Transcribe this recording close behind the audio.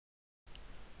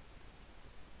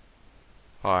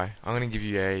Hi, I'm going to give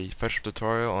you a Photoshop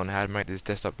tutorial on how to make this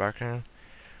desktop background.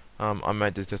 I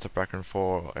made this desktop background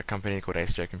for a company called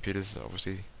ACJ Computers,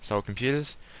 obviously sell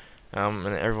computers, and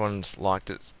everyone's liked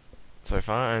it so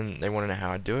far, and they want to know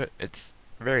how I do it. It's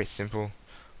very simple,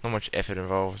 not much effort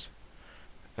involved,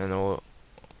 and all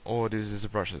it is the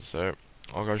brushes. So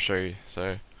I'll go show you.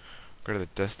 So go to the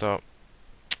desktop,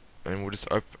 and we'll just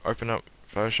open up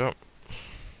Photoshop.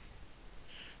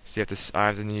 So you have this. I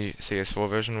have the new CS4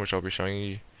 version, which I'll be showing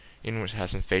you which has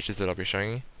some features that I'll be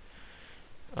showing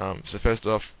you. So first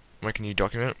off, make a new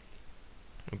document.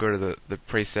 We'll go to the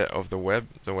preset of the web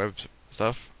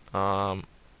stuff. The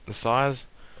size.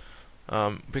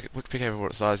 Pick over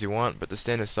what size you want, but the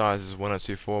standard size is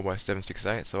 1024 by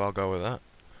 768, so I'll go with that.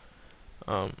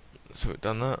 So we've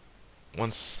done that.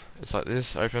 Once it's like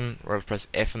this, open. We're going to press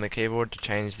F on the keyboard to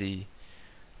change the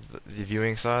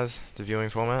viewing size, the viewing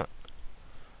format.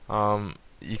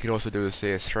 You can also do a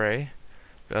CS3,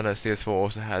 but I know CS4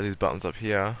 also has these buttons up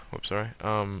here. Whoops, sorry.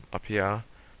 Up here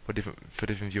for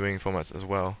different viewing formats as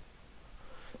well.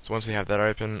 So once we have that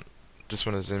open, just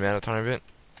want to zoom out a tiny bit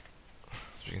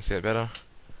so you can see it better,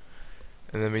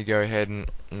 and then we go ahead and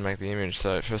make the image.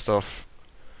 So first off,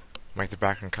 make the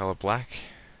background color black.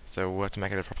 So we'll have to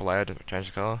make it a proper layer to change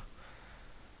the color.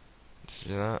 Just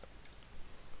do that.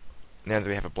 Now that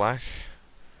we have it black,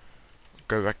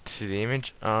 go back to the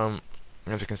image.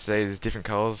 As you can see, there's different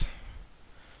colors.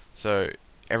 So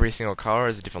every single color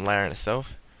is a different layer in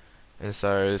itself, and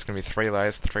so there's going to be 3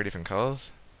 layers with 3 different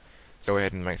colors. So go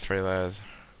ahead and make 3 layers.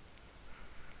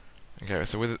 Okay,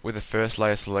 so with the first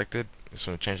layer selected, just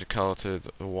want to change the color to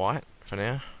the white for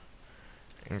now,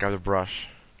 and grab the brush.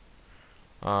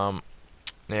 Now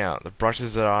the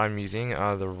brushes that I'm using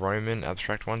are the Roman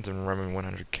abstract ones and Roman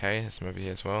 100K. That's over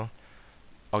here as well.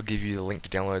 I'll give you the link to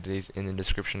download these in the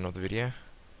description of the video.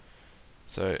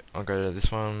 So I'll go to this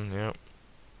one, yep.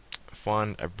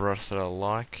 Find a brush that I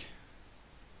like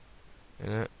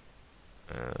in it,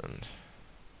 and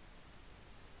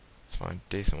let's find a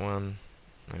decent one.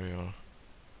 Maybe I'll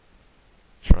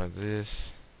try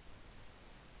this.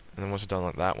 And then once we've done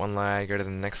like that one layer, go to the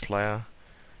next layer,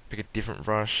 pick a different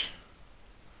brush.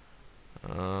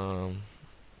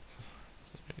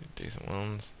 Decent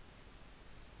ones.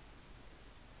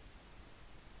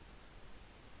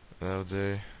 That'll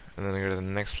do. And then I go to the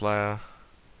next layer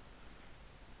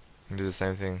and do the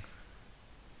same thing.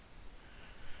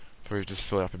 Probably just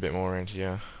fill it up a bit more into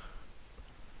here.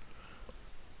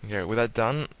 Okay, with that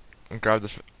done, grab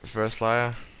the first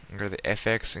layer and go to the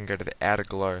FX and go to the outer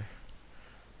glow.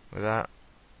 With that,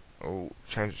 I'll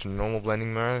change it to normal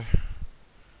blending mode.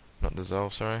 Not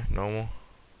dissolve, sorry, normal.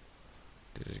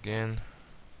 Did it again.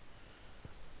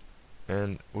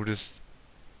 And we'll just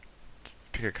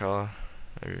pick a color.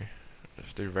 Maybe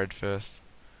let's do red first.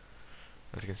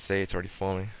 As you can see, it's already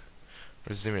forming.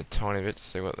 We'll zoom in a tiny bit to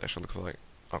see what it actually looks like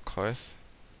up close.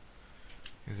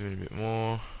 Zoom in a bit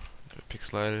more, a bit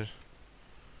pixelated.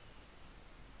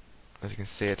 As you can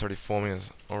see, it's already forming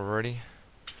already.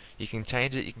 You can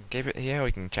change it, you can keep it here, or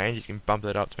you can change it, you can bump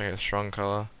it up to make it a strong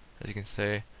color. As you can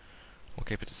see, we'll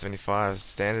keep it to 75 as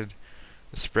standard.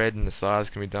 The spread and the size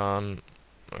can be done,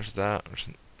 which is that, which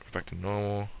is back to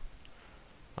normal.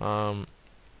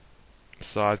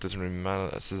 Size doesn't really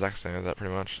matter, it's the exact same as that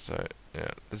pretty much. So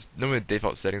yeah, normally the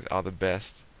default settings are the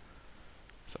best,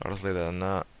 so I'll just leave that on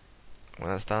that. When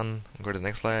that's done, I'll go to the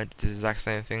next layer, do the exact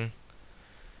same thing.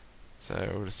 So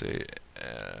we'll just do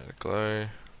glow,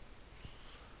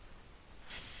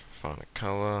 find a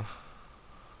color.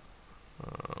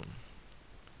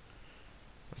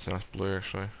 That's a nice blue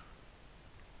actually.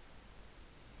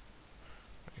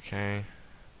 Okay,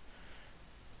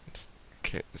 just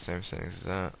keep the same settings as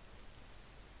that.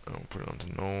 And we'll put it onto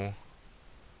normal,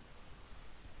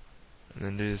 and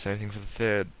then do the same thing for the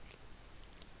third.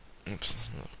 Oops.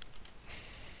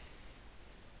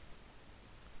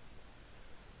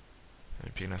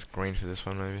 Maybe a nice green for this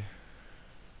one, maybe.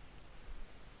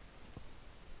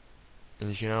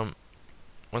 And you can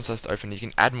once that's open, you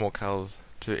can add more colors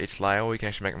to each layer, or you can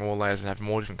actually make more layers and have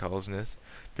more different colors in this.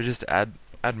 But just to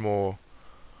add more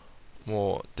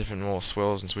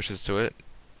swirls and swishes to it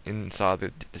inside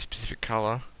the specific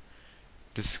color,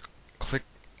 just click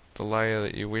the layer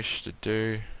that you wish to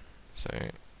do. So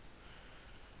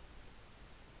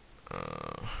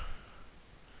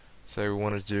we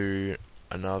want to do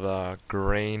another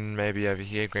green, maybe over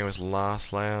here. Green was the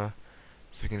last layer,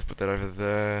 so we can just put that over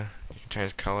there. You can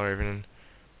change color even,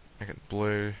 make it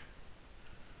blue.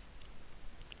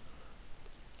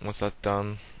 Once that's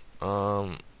done,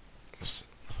 just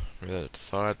move that to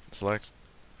side, select.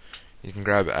 You can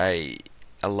grab a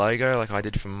logo like I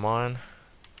did for mine.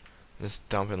 just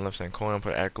dump it in the left hand corner and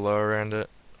put add glow around it.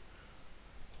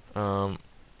 Or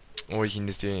you can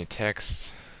just do any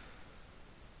text.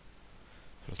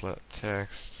 Just let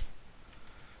text.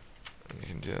 And you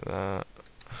can do that.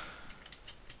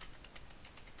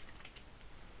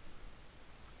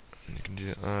 And you can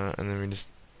do that, and then we just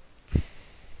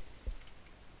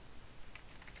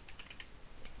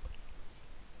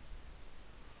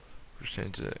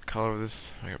change the color of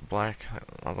this. I got black, like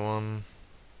the other one.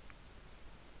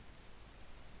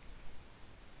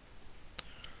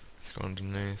 Let's go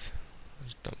underneath.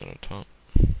 Just dump it on top.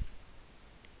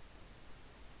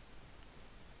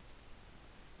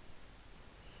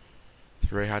 It's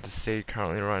very hard to see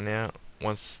currently right now.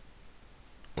 Once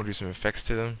we'll do some effects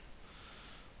to them.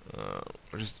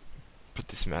 We'll just put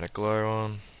this matte glow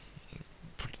on.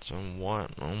 Put it on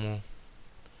white, normal.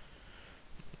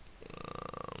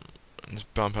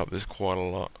 Just bump up this quite a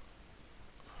lot.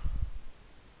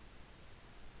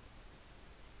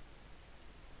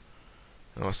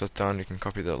 And once that's done, you can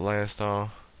copy that layer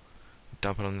style,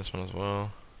 dump it on this one as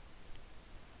well.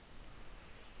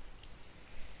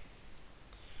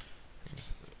 You can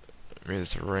just move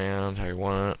this around how you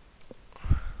want it.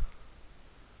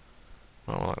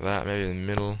 Not like that, maybe in the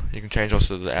middle. You can change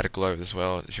also the add glow as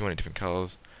well if you want different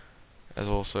colours. As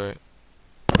also.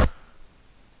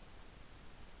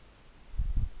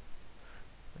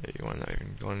 You want not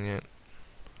even gone yet.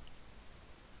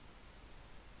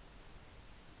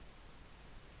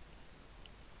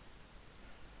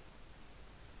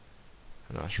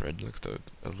 A nice red looks does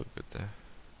look good there.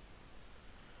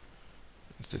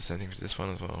 Let's do the same thing with this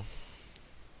one as well.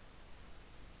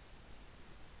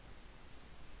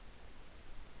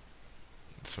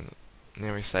 This one.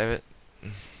 Now we save it.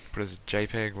 Put it as a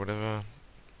JPEG, whatever.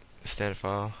 Standard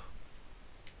file.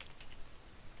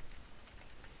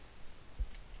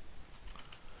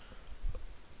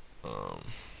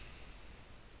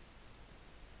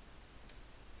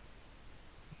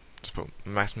 Just put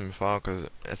maximum file because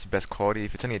that's the best quality.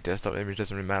 If it's only a desktop image, it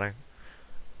doesn't really matter.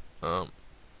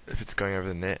 If it's going over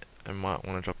the net, I might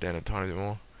want to drop down a tiny bit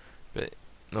more. But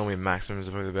normally maximum is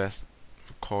probably the best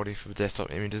for quality for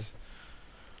desktop images.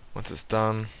 Once it's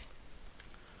done,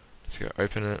 let's go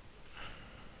open it.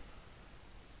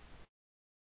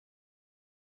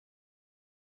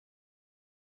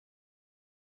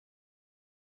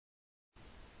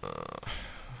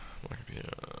 My computer,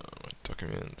 my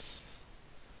documents,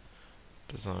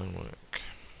 design work.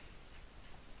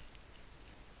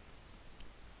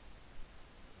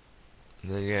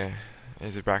 And there you go.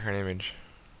 There's the background image.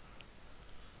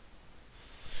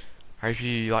 I hope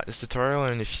you like this tutorial,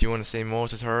 and if you want to see more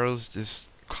tutorials, just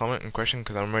comment and question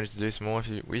because I'm ready to do some more if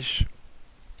you wish.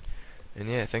 And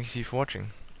yeah, thank you for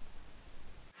watching.